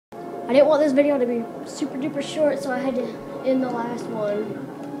I didn't want this video to be super duper short, so I had to end the last one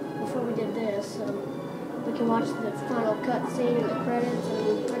before we did this. So we can watch the final cutscene and the credits,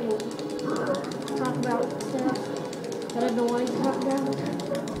 and I can talk about stuff that I've been wanting to talk about.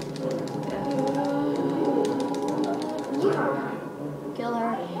 Yeah. Kill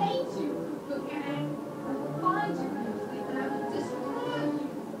her.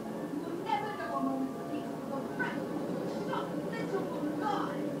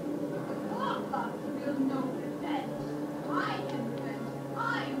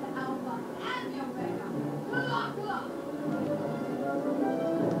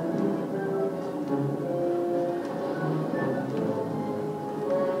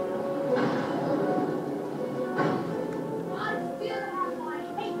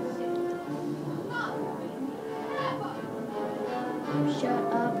 Shut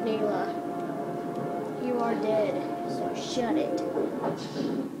up, Neela. You are dead, so shut it.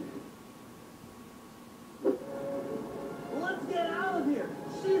 Let's get out of here!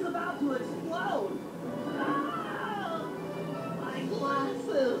 She's about to explode! Ah! My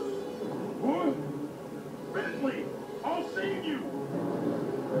glasses! What? Bentley, I'll save you!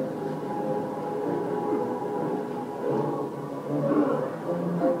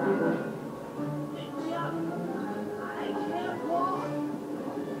 Pick me up! I can't walk!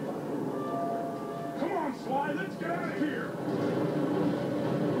 Come on, Sly, let's get out of here!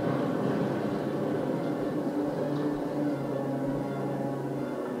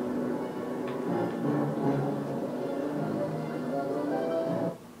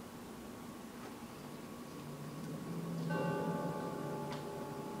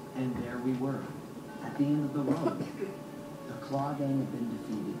 And there we were, at the end of the road. The Claw Gang had been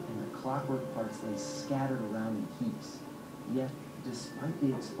defeated, and the clockwork parts lay scattered around in heaps. Yet, despite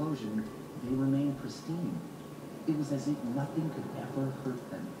the explosion, they remained pristine. It was as if nothing could ever hurt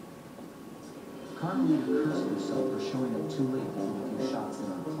them. Carmelita cursed herself for showing up too late to get a few shots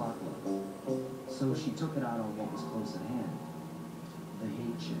in on Clockwork. So she took it out on what was close at hand, the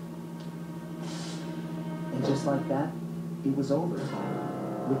hate chip. And just like that, it was over.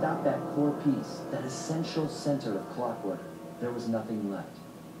 Without that core piece, that essential center of Clockwork, there was nothing left.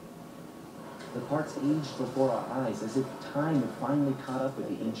 The parts aged before our eyes as if time had finally caught up with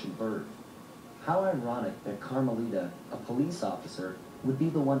the ancient bird. How ironic that Carmelita, a police officer, would be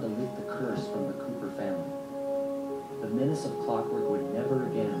the one to lift the curse from the Cooper family. The menace of Clockwork would never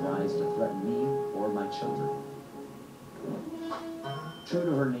again rise to threaten me or my children. True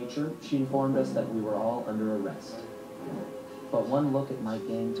to her nature, she informed us that we were all under arrest. But one look at my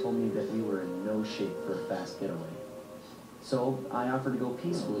gang told me that we were in no shape for a fast getaway. So I offered to go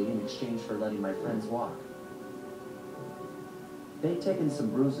peacefully in exchange for letting my friends walk. They'd taken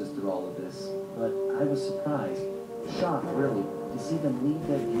some bruises through all of this, but I was surprised, shocked really, to see them leave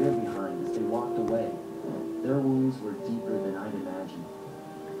their gear behind as they walked away. Their wounds were deeper than I'd imagined.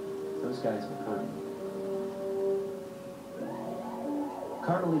 Those guys were hurting.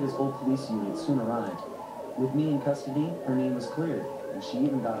 Carmelita's old police unit soon arrived. With me in custody, her name was cleared, and she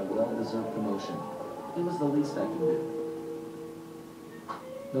even got a well-deserved promotion. It was the least I could do.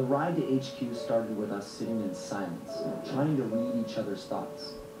 The ride to HQ started with us sitting in silence, trying to read each other's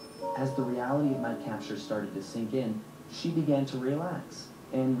thoughts. As the reality of my capture started to sink in, she began to relax,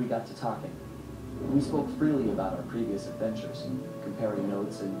 and we got to talking. We spoke freely about our previous adventures, comparing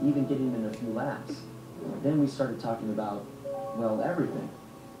notes and even getting in a few laughs. Then we started talking about, well, everything.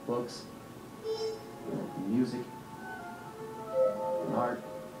 Books, music, art.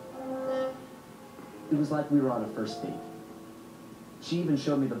 It was like we were on a first date. She even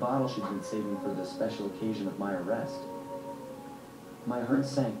showed me the bottle she'd been saving for the special occasion of my arrest. My heart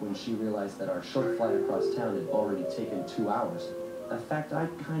sank when she realized that our short flight across town had already taken 2 hours, a fact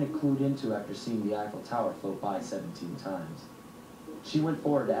I'd kind of clued into after seeing the Eiffel Tower float by 17 times. She went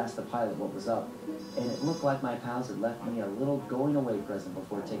forward to ask the pilot what was up, and it looked like my pals had left me a little going-away present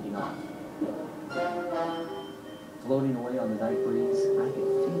before taking off. Floating away on the night breeze, I could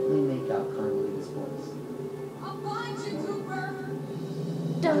faintly make out Carmelita's voice. I'll find you, Cooper!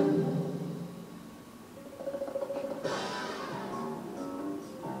 Done.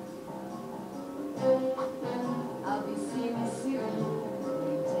 I'll be seeing you soon.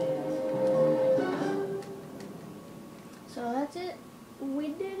 So that's it. We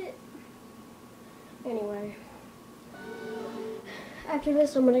did it. Anyway. After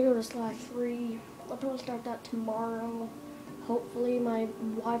this, I'm gonna go to Sly 3. I'll probably start that tomorrow. Hopefully my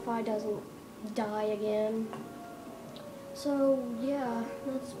Wi-Fi doesn't die again. So yeah,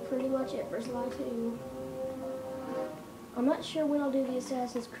 that's pretty much it for Sly 2. I'm not sure when I'll do the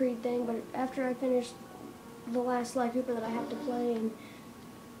Assassin's Creed thing, but after I finish the last Sly Cooper that I have to play, and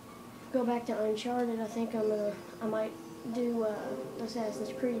go back to Uncharted. I think I might do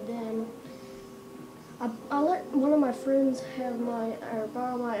Assassin's Creed then. I let one of my friends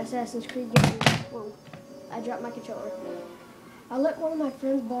borrow my Assassin's Creed game. Whoa, I dropped my controller. I let one of my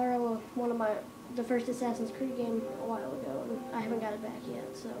friends borrow the first Assassin's Creed game a while ago, and I haven't got it back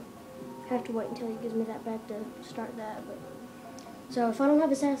yet, so I have to wait until he gives me that back to start that. But so if I don't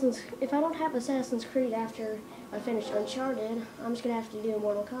have Assassin's Creed after I finish Uncharted, I'm just gonna have to do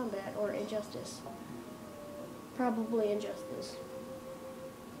Mortal Kombat or Injustice. Probably Injustice.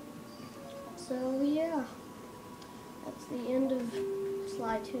 So yeah, that's the end of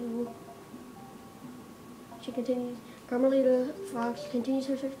Sly 2. She continues. Carmelita Fox continues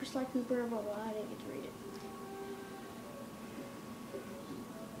her search for Sly Cooper. Blah blah. I didn't get to read it.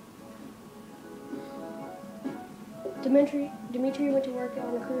 Dimitri went to work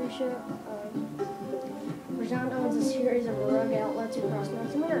on a cruise ship. Rajan owns a series of rug outlets across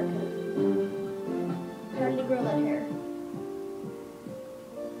North America. How did he grow that hair?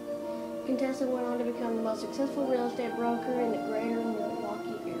 Contessa went on to become the most successful real estate broker in the greater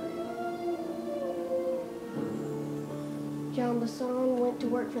Milwaukee area. John Basson went to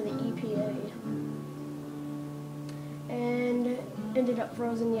work for the EPA and ended up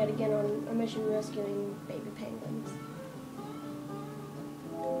frozen yet again on a mission rescuing baby penguins.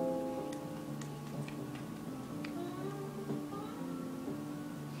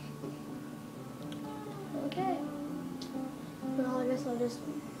 Okay. Well, I guess I'll just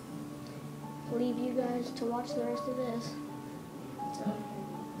leave you guys to watch the rest of this. So,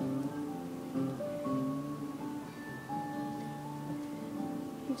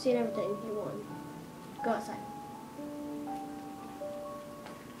 you've seen everything. You won. Go outside.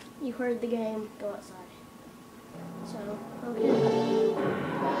 You heard the game. Go outside. So, okay.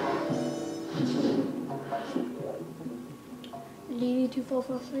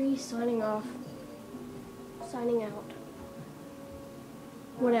 DD2443 signing off. Signing out.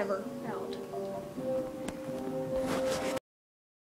 Whatever. Out.